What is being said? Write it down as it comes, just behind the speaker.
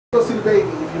Go see the baby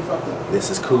if you fucked up. This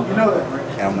is Koop. You know that, right?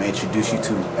 And I'm gonna introduce you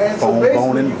to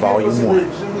Bonin Volume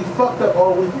 1. We fucked up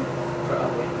all weekend.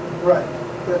 Right.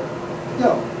 But,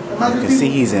 yo, you can see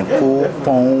he's in full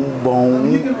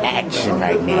bone action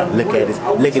right now. Look at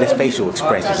his facial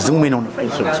expressions. Zoom in on the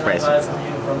facial expressions.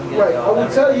 Right. I will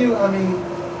tell you.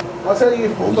 I'll tell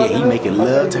you. Oh yeah, he making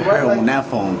love to her on that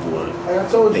phone, boy.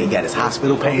 He got his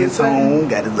hospital pants on,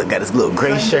 got his little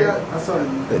gray shirt,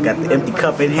 got the empty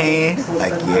cup in hand.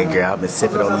 Like, yeah, girl, I've been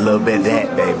sipping on a little bit of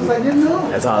that, baby.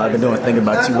 That's all I've been doing, thinking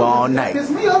about you all night.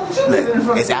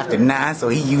 Look, it's after 9, so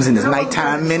he using his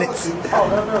nighttime minutes.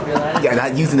 Yeah,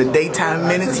 not using the daytime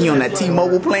minutes. He on that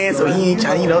T-Mobile plan, so he ain't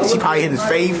trying. You know, she probably hit his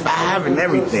fave 5 and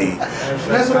everything.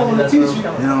 That's what I want to teach you. You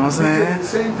know what I'm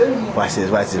saying? Watch this.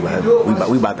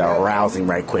 We about to arouse him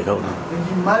right quick. Hold on. And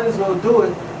you might as well do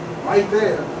it right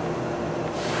there.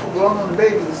 Blowing on the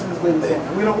baby as soon as the baby's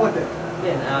on. We don't want that.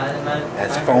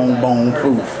 That's phone bone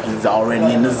proof. He's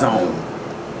already in the zone.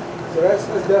 So that's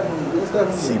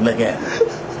definitely. See, look at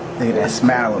that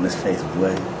smile on his face,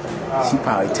 boy. She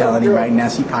probably telling him right now.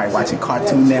 She probably watching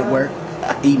Cartoon Network,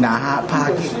 eating a Hot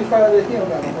Pocket,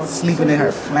 and sleeping in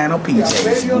her flannel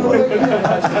PJs, boy.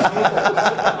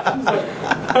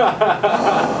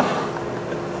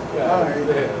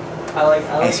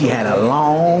 And she had a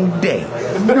long day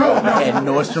at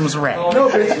Nordstrom's Rack,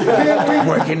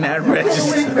 working that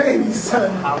register. You can wing babies, son.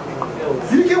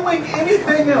 You can wing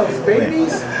anything else,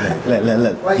 babies.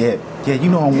 Look. Yeah. You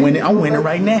know I'm winning. I'm winning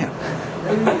right now.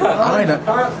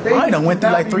 I done went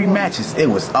through like 3 matches. It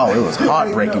was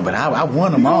heartbreaking, but I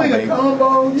won them all, baby.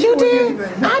 You did.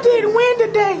 I didn't win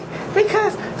today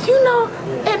because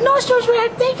at Nordstrom's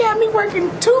Rack they got me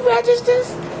working 2 registers,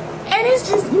 and it's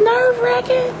just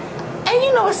nerve-wracking. And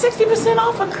it's 60%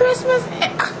 off for Christmas.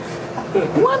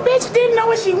 One bitch didn't know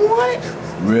what she wanted.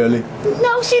 Really?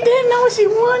 No, she didn't know what she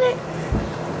wanted.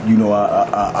 You know,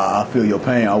 I feel your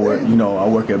pain. I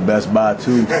work at Best Buy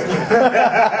too.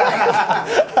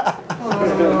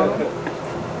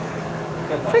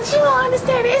 But you don't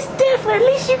understand. It's different. At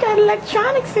least you got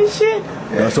electronics and shit.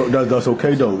 That's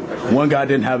okay though. One guy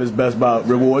didn't have his Best Buy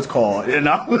rewards card, and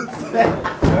I was.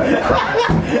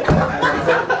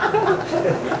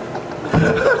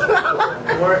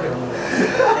 Working.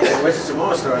 Hey, where's the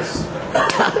Samoa stars?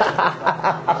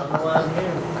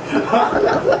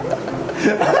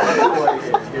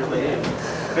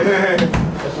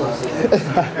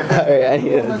 Alright, I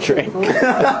need a drink.